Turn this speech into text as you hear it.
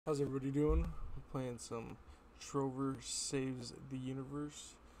How's everybody doing? We're playing some Trover Saves the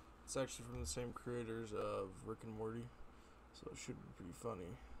Universe. It's actually from the same creators of Rick and Morty, so it should be pretty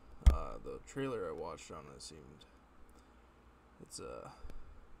funny. The trailer I watched on it seemed... It's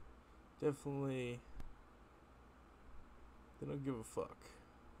definitely... They don't give a fuck,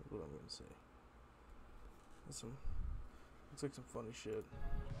 is what I'm gonna say. Looks like some funny shit.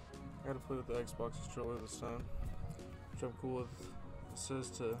 I gotta play with the Xbox controller this time, which I'm cool with. It says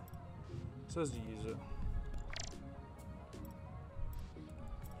to use it.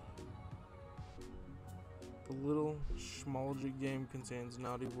 The little schmalgy game contains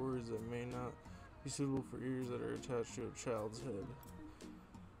naughty words that may not be suitable for ears that are attached to a child's head.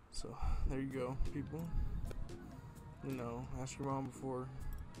 So, there you go, people. You know, ask your mom before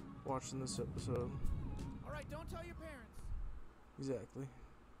watching this episode. Alright, don't tell your parents. Exactly.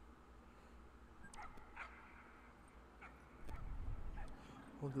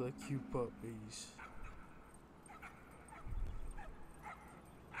 Look at that cute puppies.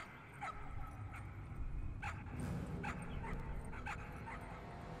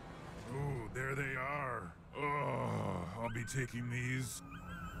 Oh, there they are. Oh, I'll be taking these.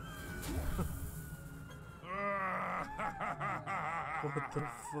 What the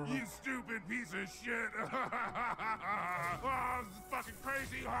fuck? You stupid piece of shit. Oh, this is fucking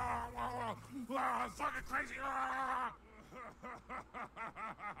crazy. Oh, it's fucking crazy.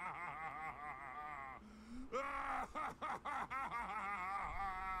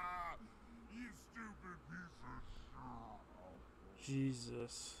 You stupid piece of shit.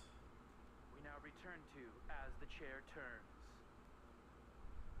 Jesus. We now return to As the Chair Turns.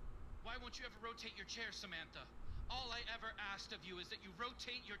 Why won't you ever rotate your chair, Samantha? All I ever asked of you is that you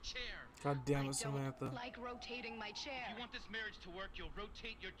rotate your chair. God damn it, I don't Samantha. like rotating my chair. If you want this marriage to work, you'll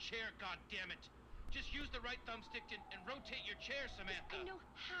rotate your chair, God damn it. Just use the right thumbstick and rotate your chair, Samantha. I know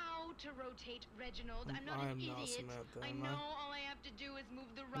how to rotate, Reginald. I'm not I an am not idiot. Samantha, I am I? know all I have to do is move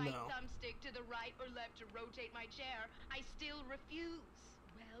the right No. thumbstick to the right or left to rotate my chair. I still refuse.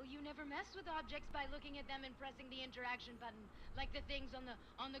 Well, you never mess with objects by looking at them and pressing the interaction button, like the things on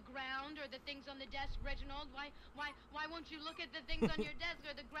the ground or the things on the desk, Reginald. Why won't you look at the things on your desk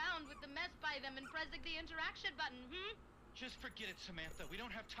or the ground with the mess by them and pressing the interaction button? Just forget it, Samantha. We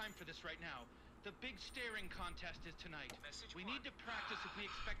don't have time for this right now. The big staring contest is tonight. We need to practice if we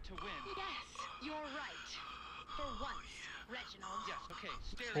expect to win. Yes, you're right. For once, Reginald. Yes, okay.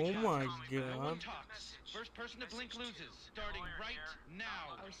 Stare Oh each other. my No one god. talks. First person to blink loses. Starting right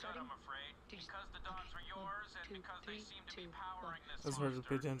now. Are we starting? I'm afraid. Just- Because the dogs are okay. yours and 1, 2, because they 3, seem to be 2, powering this That's hard to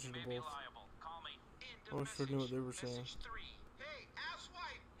pay monster, attention to you may be both. liable. Call me. I wish I knew what they were saying. Message 3. Hey,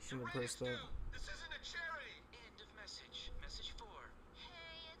 asswipe! Shouldn't have You're pressed that. right, This isn't a charity! End of message. Message 4.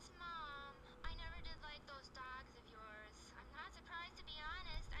 Hey, it's Mom. I never did like those dogs of yours. I'm not surprised, to be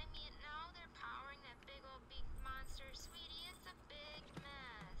honest. I mean, now they're powering that big old beak monster. Sweetie, it's a big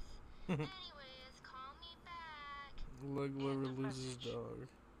mess. Anyways, call me back. Leg lover loses dog.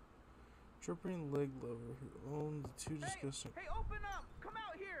 Tripping leg lover who owns the two disgusting. Hey, open up! Come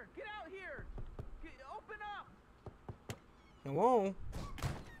out here! Get out here! Open up! Hello?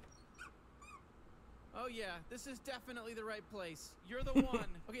 Oh yeah, this is definitely the right place. You're the one.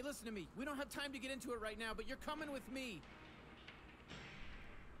 Okay, listen to me. We don't have time to get into it right now, but you're coming with me.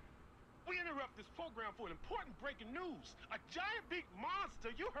 We interrupt this program for an important breaking news. A giant beak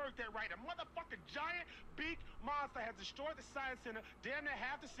monster, you heard that right, a motherfucking giant beak monster has destroyed the science center, damn near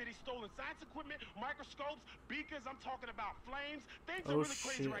half the city, stolen science equipment, microscopes, beakers, I'm talking about flames. Things are Oh, really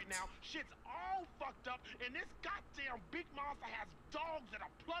crazy shit. right now. Shit's all fucked up, and this goddamn beak monster has dogs that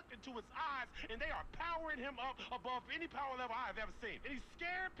are plugged into his eyes, and they are powering him up above any power level I've ever seen. And he's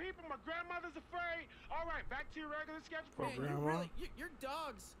scaring people, my grandmother's afraid. All right, back to your regular sketch Poor program. grandma. You're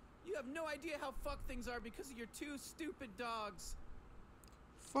dogs. You have no idea how fucked things are because of your two stupid dogs.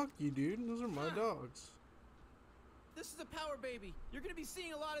 Fuck you, dude. Those are my dogs. This is a power baby. You're gonna be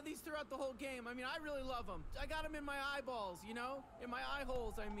seeing a lot of these throughout the whole game. I mean, I really love them. I got them in my eyeballs, you know? In my eye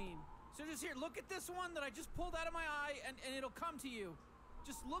holes, I mean. So just here, look at this one that I just pulled out of my eye and it'll come to you.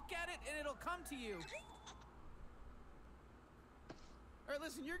 Just look at it and it'll come to you. Alright,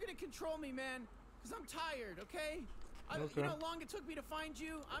 listen, you're gonna control me, man. Because I'm tired, okay? Okay. You know how long it took me to find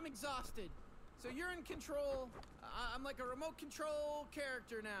you? I'm exhausted. So you're in control. I'm like a remote control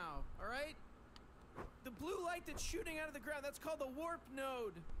character now, alright? The blue light that's shooting out of the ground, that's called the warp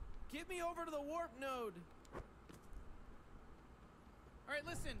node. Get me over to the warp node. Alright,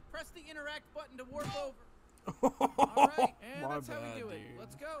 listen, press the interact button to warp over. Alright, and My that's how bad, we do it. dude.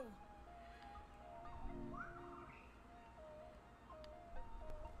 Let's go.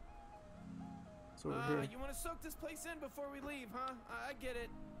 It's over here. You want to soak this place in before we leave, huh? I get it.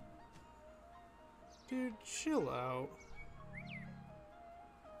 Dude, chill out.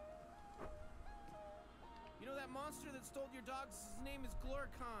 You know that monster that stole your dogs? His name is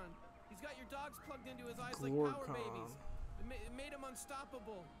Glorcon. He's got your dogs plugged into his eyes like power Glorcon. babies. It made him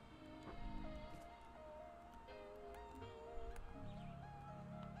unstoppable.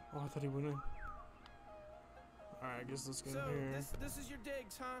 Oh, I thought he went in. Alright, I guess let's get So, in here. this is your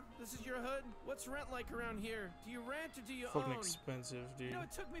digs, huh? This is your hood? What's rent like around here? Do you rent or do you Fucking own? expensive, dude. You know,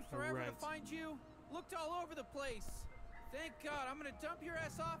 it took me forever to rent. find you. Looked all over the place. Thank God. I'm gonna dump your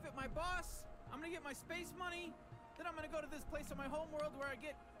ass off at my boss. I'm gonna get my space money. Then I'm gonna go to this place on my home world where I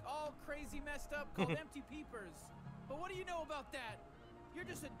get all crazy messed up called Empty Peepers. But what do you know about that? You're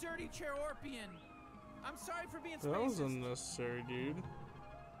just a dirty Cherorpian. I'm sorry for being That was spacist. unnecessary, dude.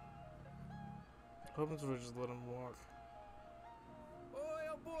 What happens if I just let him walk? Boy,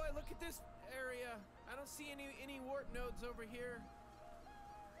 oh boy, look at this area. I don't see any warp nodes over here.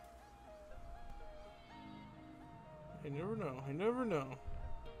 You never know. You never know.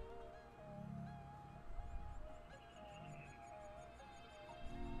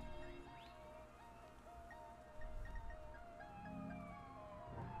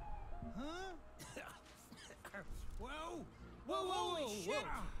 Huh? Whoa! Whoa! Holy shit!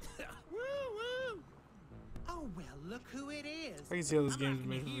 Woo! Woo! Oh well, look who it is. I can see how this I'm game's out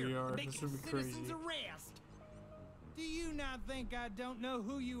made for here VR. making This would be citizens crazy. arrest. Do you not think I don't know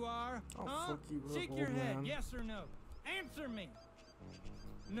who you are? I'll huh? fuck you up, Shake old your head, man. yes or no. Answer me.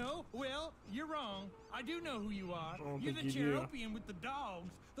 No? Well, you're wrong. I do know who you are. I don't You're the think you do. Cheropian with the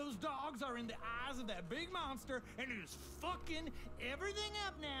dogs. Those dogs are in the eyes of that big monster, and it is fucking everything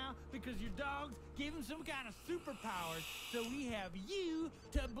up now because your dogs gave him some kind of superpowers. So we have you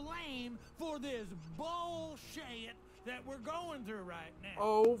to blame for this bullshit that we're going through right now.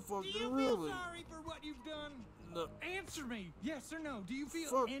 Oh, Do fucking you feel really? sorry for what you've done? No. Answer me, yes or no. Do you feel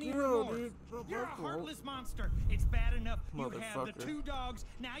Fuck any you, remorse? dude. Not You're my a fault. heartless monster. It's bad enough you have the Motherfucker. 2 dogs.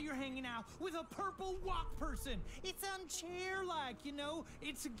 Now you're hanging out with a purple walk person. It's unchair-like, you know.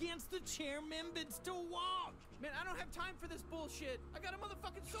 It's against the chair members to walk. Man, I don't have time for this bullshit. I got a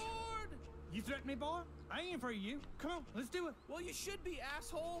motherfucking sword. You threaten me, boy? I ain't afraid of you. Come on, let's do it. Well, you should be,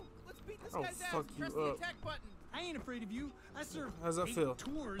 asshole. Let's beat this Oh, guy's ass fuck and press you the up. attack button. I ain't afraid of you. I served How's that 8 feel?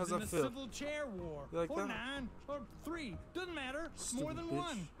 tours How's in that the feel? Civil Chair War. You like or that? 9, or 3. Doesn't matter. More Stupid than bitch.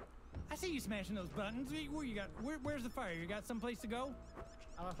 1. I see you smashing those buttons. Where you got? Where's the fire? You got someplace to go?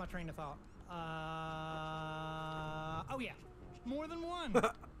 I lost my train of thought. Oh yeah, more than 1.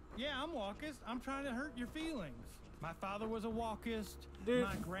 Yeah, I'm walkist. I'm trying to hurt your feelings. My father was a walkist. Dude.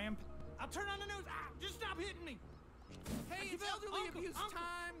 My grandpa. I'll turn on the news. Ah, just stop hitting me. Hey, Keep it's up, elderly Uncle, abuse Uncle.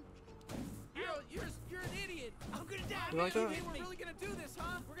 time. You're an idiot. I'm gonna die. You like that? Hey, we're really gonna do this,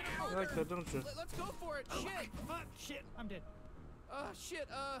 huh? We're gonna You murder. like that, don't you? Let's go for it. Shit. Fuck. Shit. I'm dead. Shit.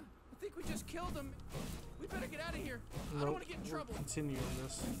 I think we just killed him. We better get out of here. I don't Nope, want to get in we're trouble. continuing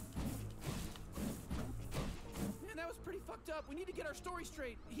this. Man, that was pretty fucked up. We need to get our story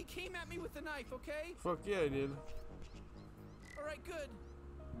straight. He came at me with the knife, okay? Fuck yeah, I did. All right, good.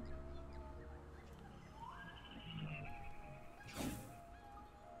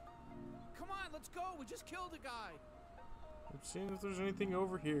 Come on, let's go. We just killed a guy. I'm seeing if there's anything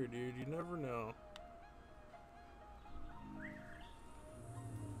over here, dude. You never know.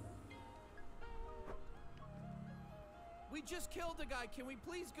 We just killed a guy. Can we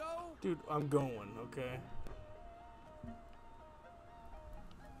please go? Dude, I'm going, okay?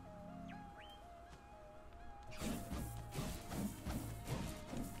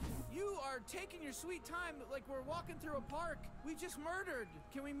 You are taking your sweet time like we're walking through a park. We just murdered.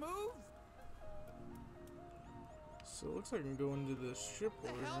 Can we move? So it looks like I can go into this ship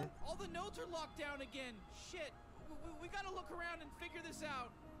What over the hell? here. All the nodes are locked down again. Shit. We gotta look around and figure this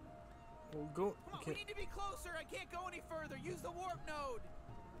out. Well, go. Come on, Okay. we need to be closer. I can't go any further. Use the warp node.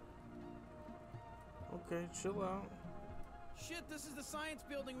 Okay, chill out. Shit, this is the science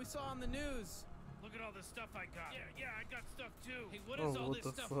building we saw on the news. Look at all the stuff I got. Yeah, I got stuff too. Hey, what Oh, is all what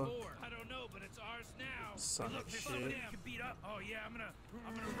this the stuff fuck? for? I don't know, but it's ours now. Son Look, of there's shit. somebody you can beat up. Oh yeah, I'm gonna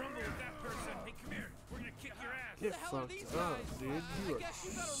rumble with that person. Hey, come here. We're gonna kick your ass. Get What the hell are fucked these up, guys? dude. I You guess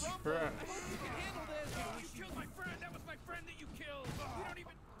you got a are rumble. I trash. hope you can handle this. You killed my friend. That was my friend that you killed. You don't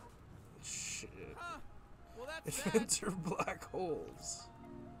even. Shit. Huh. Well, that's that. Inventor of black holes.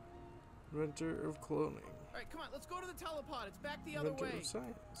 Inventor of cloning. All right, come on. Let's go to the telepod. It's back the other Inventor way. of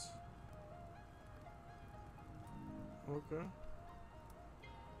science. Okay.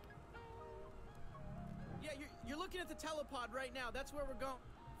 Yeah, you're looking at the telepod right now. That's where we're going.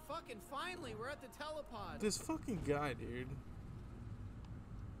 Fucking finally, we're at the telepod. This fucking guy, dude.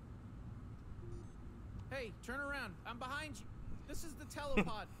 Hey, turn around. I'm behind you. This is the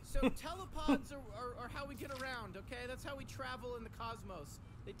telepod. So telepods are how we get around, okay? That's how we travel in the cosmos.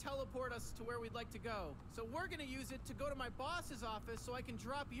 They teleport us to where we'd like to go. So we're gonna use it to go to my boss's office so I can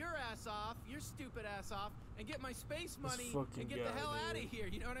drop your ass off, your stupid ass off, and get my space money and get the hell out of here,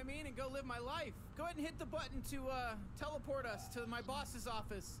 you know what I mean? And go live my life. Go ahead and hit the button to teleport us to my boss's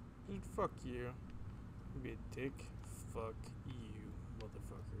office. Dude, fuck you. You be a dick. Fuck you,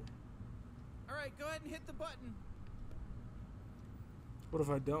 motherfucker. Alright, go ahead and hit the button. What if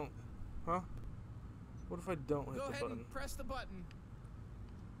I don't? Huh? What if I don't hit the button? Go ahead and press the button.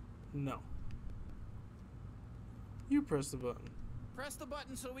 No. You press the button. Press the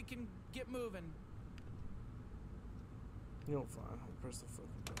button so we can get moving. You know, fine. I'll press the fucking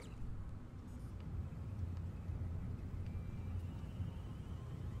button.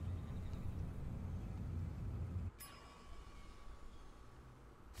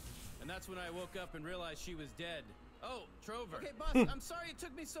 And that's when I woke up and realized she was dead. Oh, Trover. Okay, boss, I'm sorry it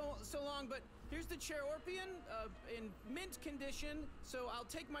took me so long, but here's the Chairorpian in mint condition, so I'll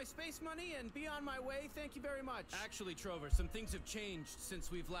take my space money and be on my way. Thank you very much. Actually, Trover, some things have changed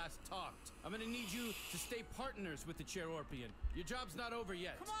since we've last talked. I'm gonna need you to stay partners with the Chairorpian. Your job's not over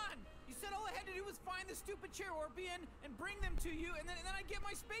yet. Come on! You said all I had to do was find the stupid Chairorpian and bring them to you, and then I get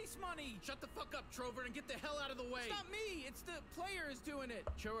my space money. Shut the fuck up, Trover, and get the hell out of the way. It's not me. It's the players doing it.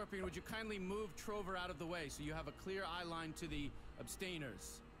 Chairorpian, would you kindly move Trover out of the way so you have a clear eye line to the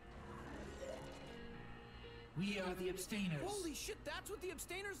abstainers? We are the abstainers. Holy shit, that's what the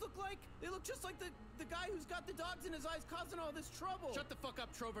abstainers look like? They look just like the guy who's got the dogs in his eyes causing all this trouble. Shut the fuck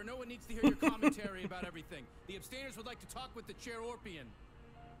up, Trover. No one needs to hear your commentary about everything. The abstainers would like to talk with the Chairorpian.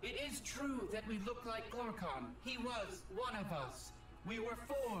 It is true that we look like Glorcon. He was one of us. We were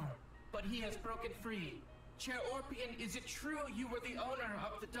 4, but he has broken free. Chairorpian, is it true you were the owner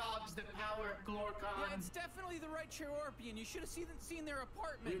of the dogs that power Glorcon? Yeah, it's definitely the right Chairorpian. You should have seen their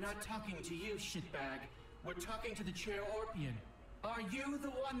apartment. We're not talking to you, shitbag. We're talking to the Chairorpian. Are you the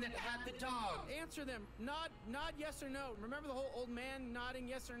one that had the dog? Answer them. Nod yes or no. Remember the whole old man nodding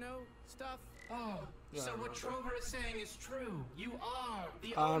yes or no stuff? Oh, yeah, so what Trover is saying is true. You are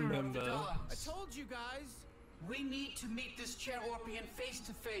the owner of the dogs. I told you guys. We need to meet this Chairorpian face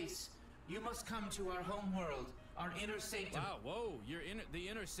to face. You must come to our home world, our inner sanctum. Wow, whoa, the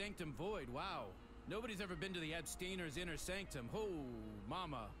inner sanctum void. Wow. Nobody's ever been to the abstainer's inner sanctum. Oh,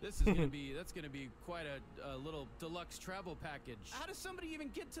 mama. This is that's gonna be quite a little deluxe travel package. How does somebody even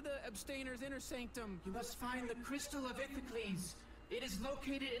get to the abstainer's inner sanctum? You must find the Crystal of Ithacles. It is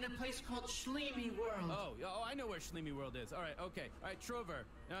located in a place called Schleemy World. Oh, I know where Schleemy World is. All right, okay. All right, Trover.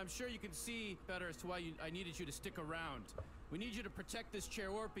 Now, I'm sure you can see better as to why I needed you to stick around. We need you to protect this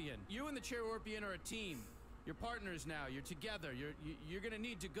Chairorpian. You and the Chairorpian are a team. You're partners now. You're together. You're gonna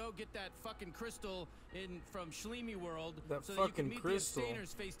need to go get that fucking crystal from Schleemy World so that you can meet the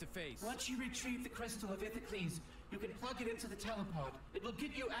abstainers face to face. Once you retrieve the Crystal of Ithacles, you can plug it into the telepod. It will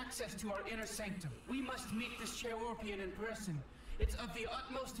give you access to our inner sanctum. We must meet this Chairorpian in person. It's of the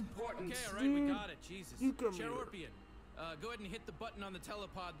utmost importance. Okay, all right, we got it. Jesus. Chairorpian, go ahead and hit the button on the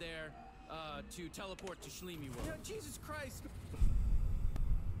telepod there to teleport to Schleemy World. Jesus Christ.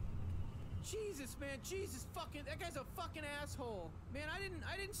 Jesus, man, Jesus fucking, that guy's a fucking asshole. Man,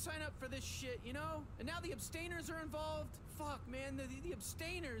 I didn't sign up for this shit, you know? And now the abstainers are involved. Fuck, man, the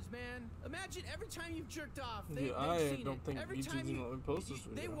abstainers, man. Imagine every time you've jerked off, they've seen don't think every YouTube's time gonna post this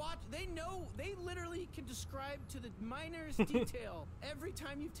video. They watch, they know, they literally can describe to the minorest detail every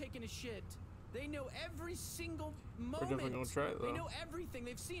time you've taken a shit. They know every single moment. We're definitely gonna try it, though. They know everything.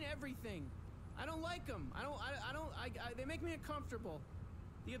 They've seen everything. I don't like them. They make me uncomfortable.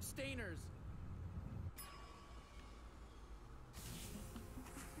 The abstainers.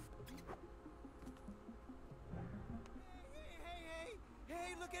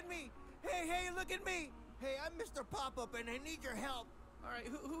 Hey, look at me! Hey, look at me! Hey, I'm Mr. Pop-Up and I need your help. All right,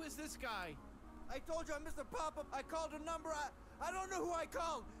 who is this guy? I told you I'm Mr. Pop-Up. I called a number. I don't know who I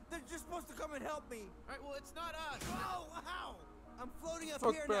called. They're just supposed to come and help me. All right, well, it's not us. Oh, how? I'm floating up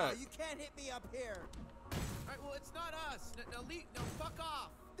Fuck here back. now. You can't hit me up here. All right, well, it's not us. No, fuck off.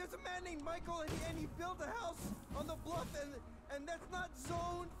 There's a man named Michael and he built a house on the bluff and that's not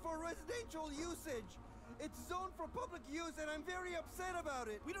zoned for residential usage. It's zoned for public use, and I'm very upset about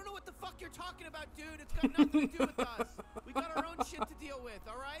it. We don't know what the fuck you're talking about, dude. It's got nothing to do with us. We got our own shit to deal with,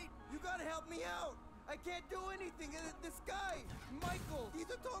 all right? You gotta help me out. I can't do anything. This guy, Michael,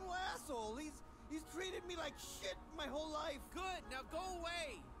 he's a total asshole. He's treated me like shit my whole life. Good, now go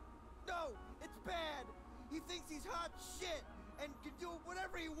away. No, it's bad. He thinks he's hot shit, and can do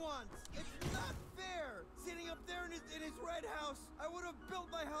whatever he wants. It's not fair. Sitting up there in his red house. I would have built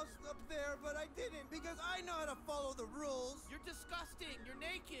my house up there, but I didn't because I know how to follow the rules. You're disgusting. You're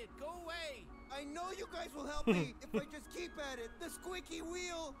naked. Go away. I know you guys will help me if I just keep at it. The squeaky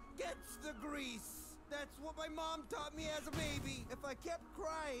wheel gets the grease. That's what my mom taught me as a baby. If I kept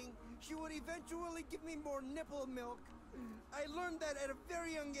crying, she would eventually give me more nipple milk. I learned that at a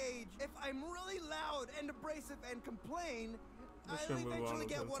very young age. If I'm really loud and abrasive and complain, I'll eventually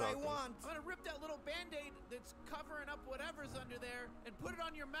get what I want. I'm gonna rip that little band-aid that's covering up whatever's under there and put it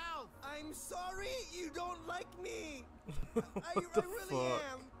on your mouth. I'm sorry you don't like me. I really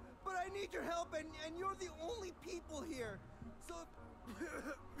am. But I need your help, and you're the only people here. So,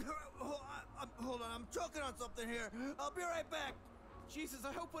 hold on, I'm choking on something here. I'll be right back. Jesus,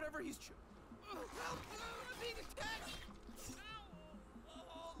 I hope whatever he's... Help! I'm being attacked!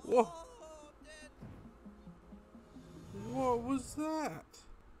 Whoa! What was that?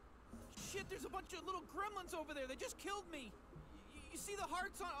 Shit, there's a bunch of little gremlins over there. They just killed me. You see the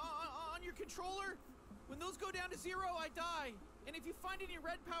hearts on your controller? When those go down to 0, I die. And if you find any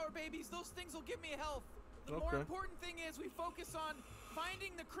red power babies, those things will give me health. The more important thing is we focus on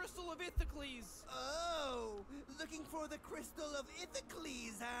finding the crystal of Ithacles. Oh, looking for the crystal of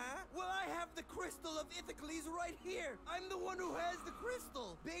Ithacles, huh? Well, I have the crystal of Ithacles right here. I'm the one who has the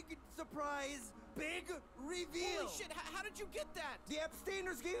crystal. Big surprise, big reveal. Holy shit, how did you get that? The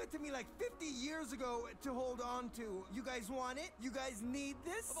abstainers gave it to me like 50 years ago to hold on to. You guys want it? You guys need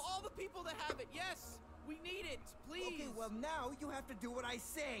this? Of all the people that have it, yes. We need it, please. Okay, well now you have to do what I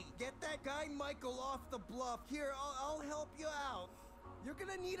say. Get that guy Michael off the bluff. Here, I'll help you out. You're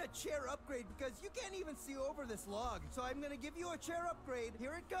gonna need a chair upgrade because you can't even see over this log. So I'm gonna give you a chair upgrade.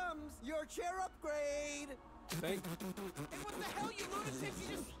 Here it comes. Your chair upgrade. Thank Hey, what the hell, you lunatic?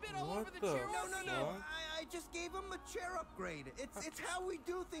 You just spit all over the chair. No. I just gave him a chair upgrade. It's how we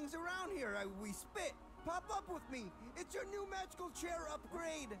do things around here. We spit. Pop up with me. It's your new magical chair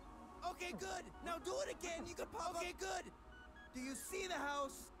upgrade. Okay, good. Now do it again. You can pop up. Okay, good. Do you see the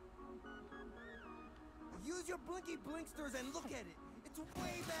house? Use your blinky blinksters and look at it. It's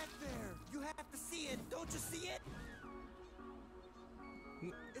way back there. You have to see it. Don't you see it?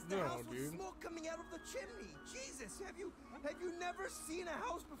 It's the house with smoke coming out of the chimney. Jesus, have you never seen a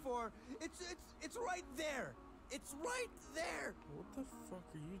house before? It's right there. It's right there. What the fuck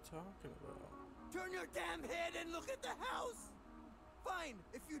are you talking about? Turn your damn head and look at the house. Fine,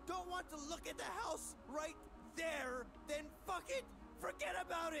 if you don't want to look at the house right there, then fuck it, forget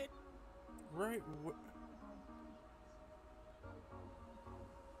about it. Right,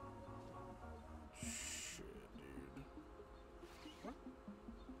 shit, dude.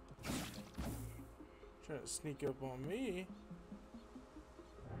 Trying to sneak up on me.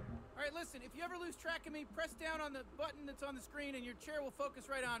 Alright, listen, if you ever lose track of me, press down on the button that's on the screen and your chair will focus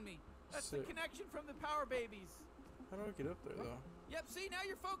right on me. That's the connection from the Power Babies. How do I get up there, though? Yep, see, now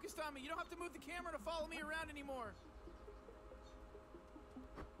you're focused on me. You don't have to move the camera to follow me around anymore.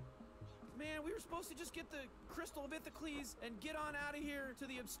 Man, we were supposed to just get the Crystal of Ithacles and get on out of here to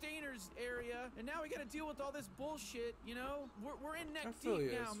the abstainers area, and now we gotta deal with all this bullshit, you know? We're in neck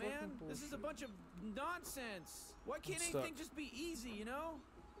deep now, man. This is a bunch of nonsense. Why can't anything just be easy, you know?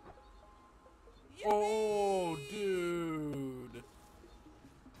 Oh, dude.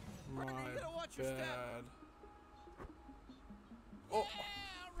 My you gotta watch your step. Oh.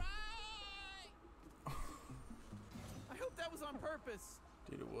 Yeah, right. I hope that was on purpose.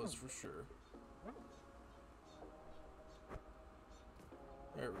 Dude, it was for sure.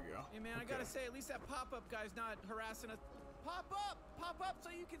 There we go. Hey man, I gotta say, at least that pop-up guy's not harassing us. Pop up so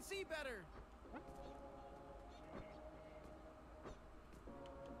you can see better.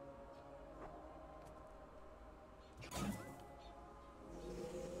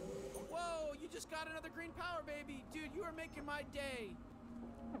 Whoa, you just got another green power, baby. Dude, you are making my day.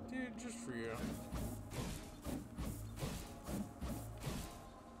 Dude, just for you.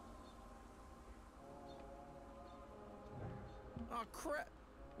 Oh crap.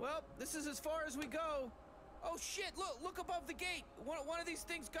 Well, this is as far as we go. Oh shit, look above the gate. One of these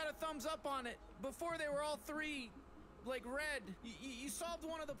things got a thumbs up on it. Before they were all three, like, red. You solved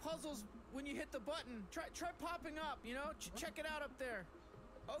one of the puzzles when you hit the button. Try popping up, you know? Check it out up there.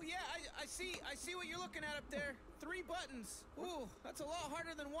 Oh yeah, I see what you're looking at up there. 3 buttons. Ooh, that's a lot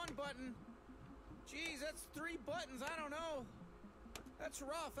harder than 1 button. Jeez, that's 3 buttons, I don't know. That's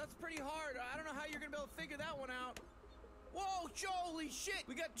rough, that's pretty hard. I don't know how you're gonna be able to figure that one out. Whoa, holy shit!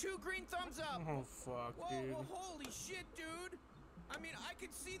 We got 2 green thumbs up. Oh fuck, dude. Whoa, holy shit, dude! I mean, I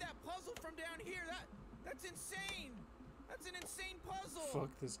could see that puzzle from down here. That's insane. That's an insane puzzle. Fuck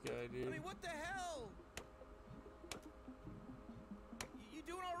this guy, dude. I mean, what the hell?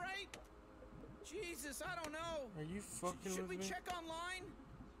 Jesus, I don't know. Are you fucking Should with we me? check online?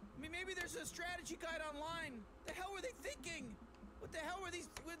 I mean, maybe there's a strategy guide online. The hell were they thinking? What the hell were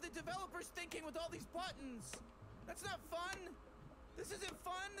the developers thinking with all these buttons? That's not fun. This isn't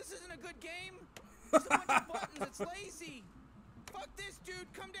fun. This isn't a good game. There's a bunch of buttons. It's lazy. Fuck this,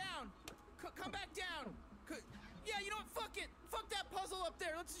 dude. Come down. Come back down. Yeah, you know what? Fuck it. Fuck that puzzle up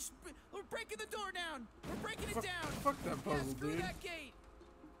there. We're breaking the door down. We're breaking it down. Fuck that puzzle, yeah, screw dude. that gate.